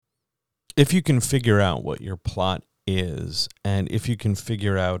if you can figure out what your plot is, and if you can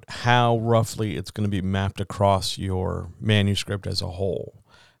figure out how roughly it's going to be mapped across your manuscript as a whole,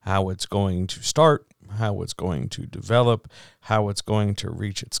 how it's going to start, how it's going to develop, how it's going to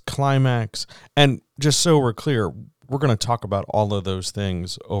reach its climax. And just so we're clear, we're going to talk about all of those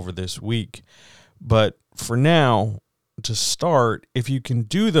things over this week. But for now, to start, if you can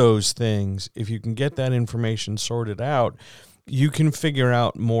do those things, if you can get that information sorted out, you can figure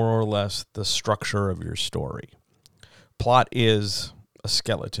out more or less the structure of your story. Plot is a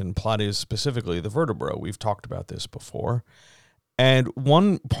skeleton. Plot is specifically the vertebra. We've talked about this before. And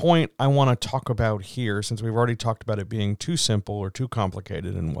one point I want to talk about here, since we've already talked about it being too simple or too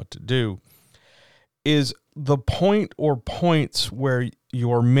complicated and what to do, is the point or points where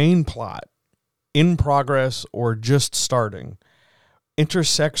your main plot, in progress or just starting,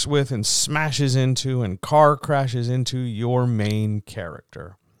 intersects with and smashes into and car crashes into your main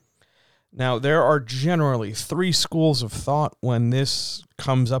character. Now, there are generally 3 schools of thought when this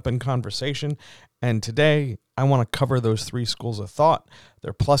comes up in conversation, and today I want to cover those 3 schools of thought,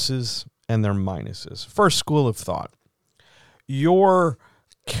 their pluses and their minuses. First school of thought: your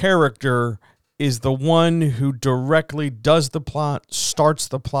character is the one who directly does the plot, starts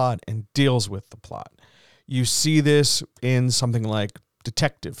the plot, and deals with the plot. You see this in something like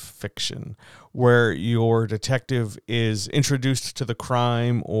detective fiction, where your detective is introduced to the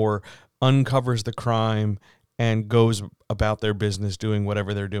crime or uncovers the crime and goes about their business doing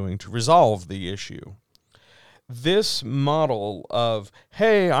whatever they're doing to resolve the issue. This model of,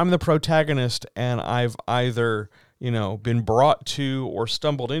 hey, I'm the protagonist and I've either, been brought to or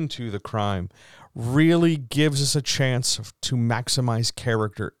stumbled into the crime, really gives us a chance to maximize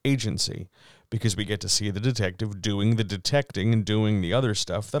character agency, because we get to see the detective doing the detecting and doing the other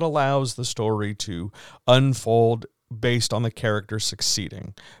stuff that allows the story to unfold based on the character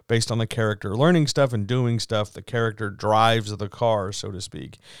succeeding, based on the character learning stuff and doing stuff. The character drives the car, so to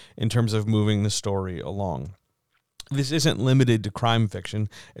speak, in terms of moving the story along. This isn't limited to crime fiction.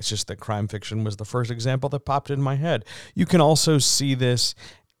 It's just that crime fiction was the first example that popped in my head. You can also see this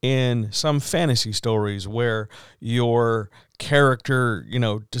in some fantasy stories where your character,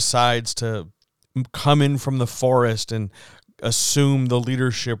 decides to come in from the forest and assume the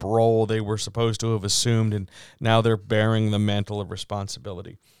leadership role they were supposed to have assumed, and now they're bearing the mantle of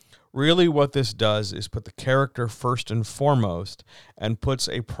responsibility. Really, what this does is put the character first and foremost and puts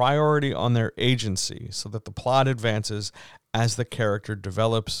a priority on their agency so that the plot advances as the character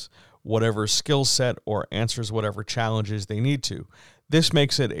develops whatever skill set or answers whatever challenges they need to. This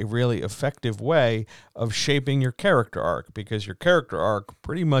makes it a really effective way of shaping your character arc, because your character arc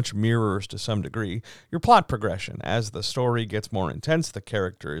pretty much mirrors, to some degree, your plot progression. As the story gets more intense, the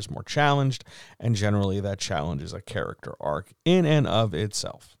character is more challenged, and generally that challenge is a character arc in and of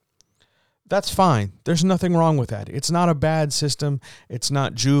itself. That's fine. There's nothing wrong with that. It's not a bad system. It's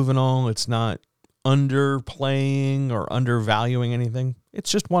not juvenile. It's not underplaying or undervaluing anything.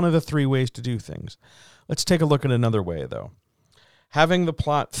 It's just one of the 3 ways to do things. Let's take a look at another way, though. Having the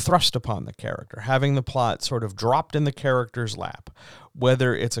plot thrust upon the character, having the plot sort of dropped in the character's lap,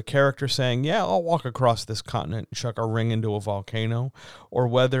 whether it's a character saying, yeah, I'll walk across this continent and chuck a ring into a volcano, or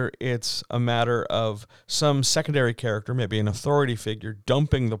whether it's a matter of some secondary character, maybe an authority figure,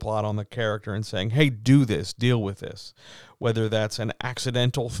 dumping the plot on the character and saying, hey, do this, deal with this. Whether that's an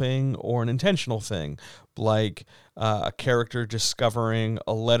accidental thing or an intentional thing, like a character discovering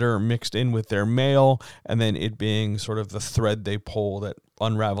a letter mixed in with their mail and then it being sort of the thread they pull that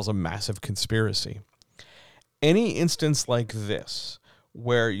unravels a massive conspiracy. Any instance like this,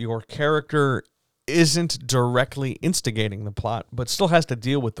 where your character isn't directly instigating the plot, but still has to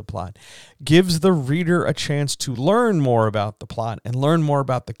deal with the plot, gives the reader a chance to learn more about the plot and learn more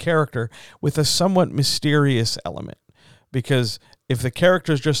about the character with a somewhat mysterious element. Because if the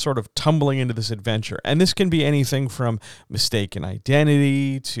character is just sort of tumbling into this adventure, and this can be anything from mistaken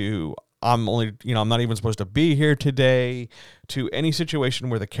identity to I'm not even supposed to be here today, to any situation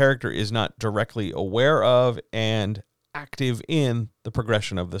where the character is not directly aware of and active in the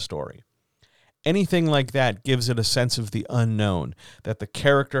progression of the story. Anything like that gives it a sense of the unknown that the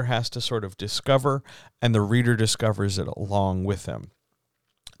character has to sort of discover, and the reader discovers it along with them.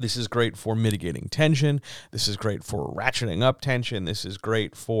 This is great for mitigating tension. This is great for ratcheting up tension. This is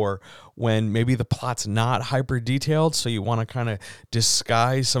great for when maybe the plot's not hyper detailed, so you want to kind of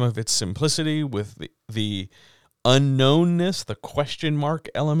disguise some of its simplicity with the unknownness, the question mark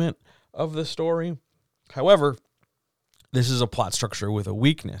element of the story. However, this is a plot structure with a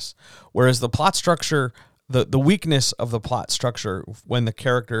weakness, whereas the plot structure the weakness of the plot structure when the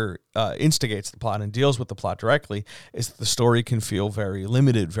character instigates the plot and deals with the plot directly is that the story can feel very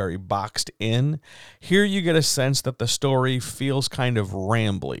limited, very boxed in. Here you get a sense that the story feels kind of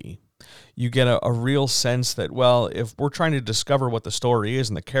rambly. You get a real sense that, well, if we're trying to discover what the story is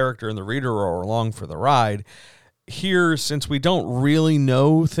and the character and the reader are along for the ride, here, since we don't really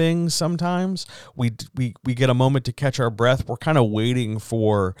know things sometimes, we get a moment to catch our breath. We're kind of waiting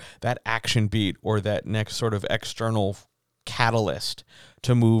for that action beat or that next sort of external catalyst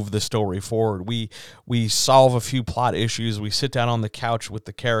to move the story forward. We solve a few plot issues. We sit down on the couch with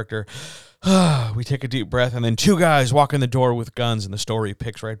the character. We take a deep breath, and then two guys walk in the door with guns, and the story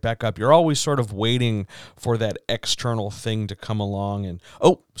picks right back up. You're always sort of waiting for that external thing to come along, and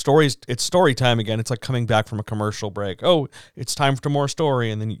it's story time again. It's like coming back from a commercial break. Oh, it's time for more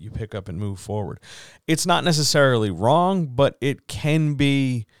story, and then you pick up and move forward. It's not necessarily wrong, but it can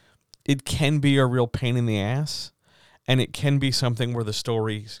be a real pain in the ass. And it can be something where the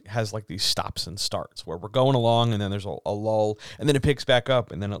story has like these stops and starts where we're going along and then there's a lull and then it picks back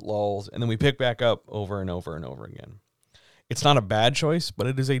up and then it lulls and then we pick back up over and over and over again. It's not a bad choice, but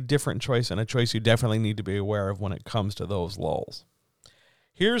it is a different choice and a choice you definitely need to be aware of when it comes to those lulls.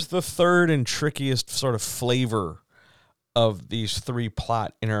 Here's the third and trickiest sort of flavor of these three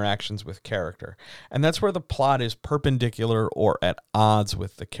plot interactions with character. And that's where the plot is perpendicular or at odds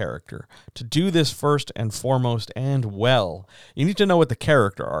with the character. To do this first and foremost and well, you need to know what the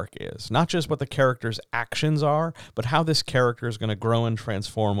character arc is. Not just what the character's actions are, but how this character is going to grow and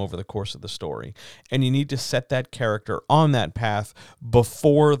transform over the course of the story. And you need to set that character on that path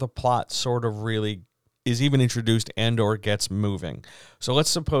before the plot sort of really is even introduced and or gets moving. So let's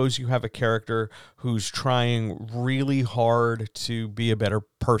suppose you have a character who's trying really hard to be a better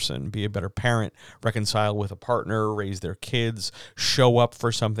person, be a better parent, reconcile with a partner, raise their kids, show up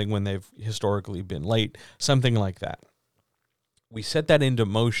for something when they've historically been late, something like that. We set that into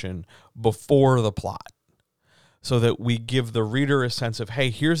motion before the plot, so that we give the reader a sense of, hey,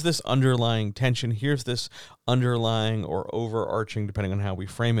 here's this underlying tension, here's this underlying or overarching, depending on how we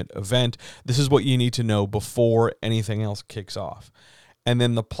frame it, event. This is what you need to know before anything else kicks off. And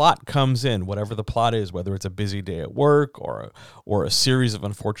then the plot comes in, whatever the plot is, whether it's a busy day at work or a series of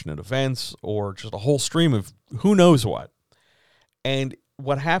unfortunate events or just a whole stream of who knows what. And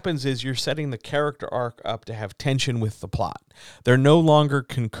what happens is you're setting the character arc up to have tension with the plot. They're no longer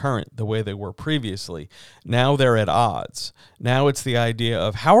concurrent the way they were previously. Now they're at odds. Now it's the idea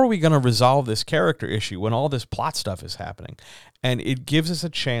of how are we going to resolve this character issue when all this plot stuff is happening? And it gives us a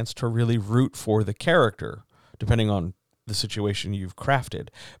chance to really root for the character, depending on the situation you've crafted.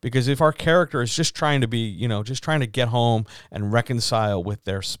 Because if our character is just trying to be, just trying to get home and reconcile with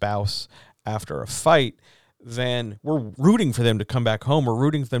their spouse after a fight, then we're rooting for them to come back home. We're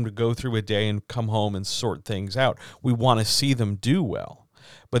rooting for them to go through a day and come home and sort things out. We want to see them do well.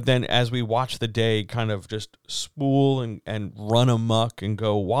 But then as we watch the day kind of just spool and run amok and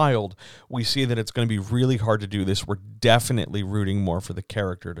go wild, we see that it's going to be really hard to do this. We're definitely rooting more for the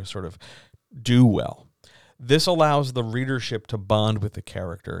character to sort of do well. This allows the readership to bond with the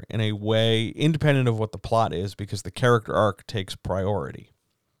character in a way independent of what the plot is, because the character arc takes priority.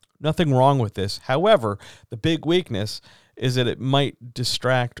 Nothing wrong with this. However, the big weakness is that it might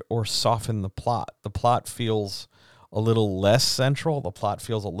distract or soften the plot. The plot feels a little less central. The plot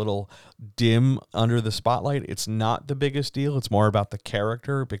feels a little dim under the spotlight. It's not the biggest deal. It's more about the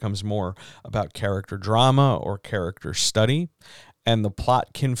character. It becomes more about character drama or character study. And the plot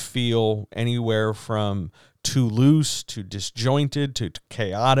can feel anywhere from too loose to disjointed to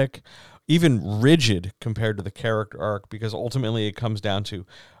chaotic, even rigid compared to the character arc, because ultimately it comes down to,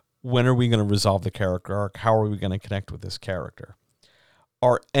 when are we going to resolve the character arc? How are we going to connect with this character?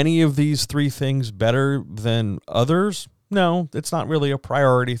 Are any of these three things better than others? No, it's not really a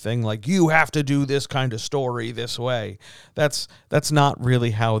priority thing. Like, you have to do this kind of story this way. That's not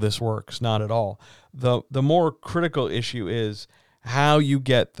really how this works. Not at all. The more critical issue is how you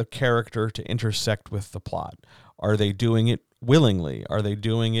get the character to intersect with the plot. Are they doing it willingly? Are they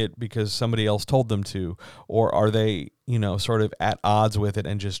doing it because somebody else told them to? Or are they, sort of at odds with it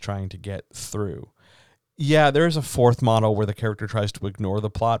and just trying to get through? Yeah, there's a fourth model where the character tries to ignore the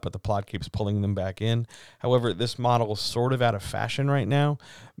plot, but the plot keeps pulling them back in. However, this model is sort of out of fashion right now,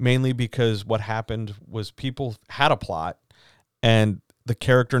 mainly because what happened was people had a plot and the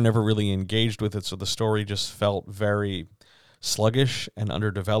character never really engaged with it, so the story just felt very sluggish and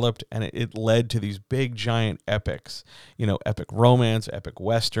underdeveloped, and it led to these big giant epics, epic romance, epic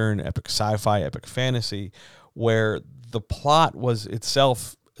western, epic sci-fi, epic fantasy, where the plot was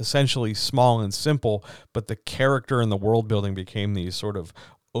itself essentially small and simple, but the character and the world building became these sort of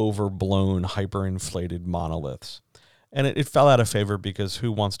overblown, hyperinflated monoliths. And it fell out of favor because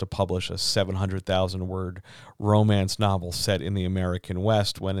who wants to publish a 700,000 word romance novel set in the American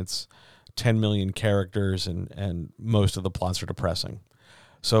West when it's 10 million characters and most of the plots are depressing?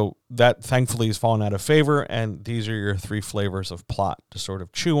 So that thankfully has fallen out of favor, and these are your 3 flavors of plot to sort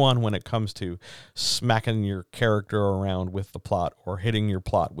of chew on when it comes to smacking your character around with the plot or hitting your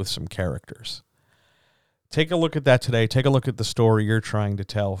plot with some characters. Take a look at that today. Take a look at the story you're trying to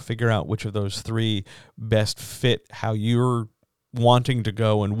tell. Figure out which of those 3 best fit how you're wanting to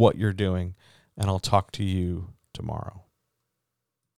go and what you're doing, and I'll talk to you tomorrow.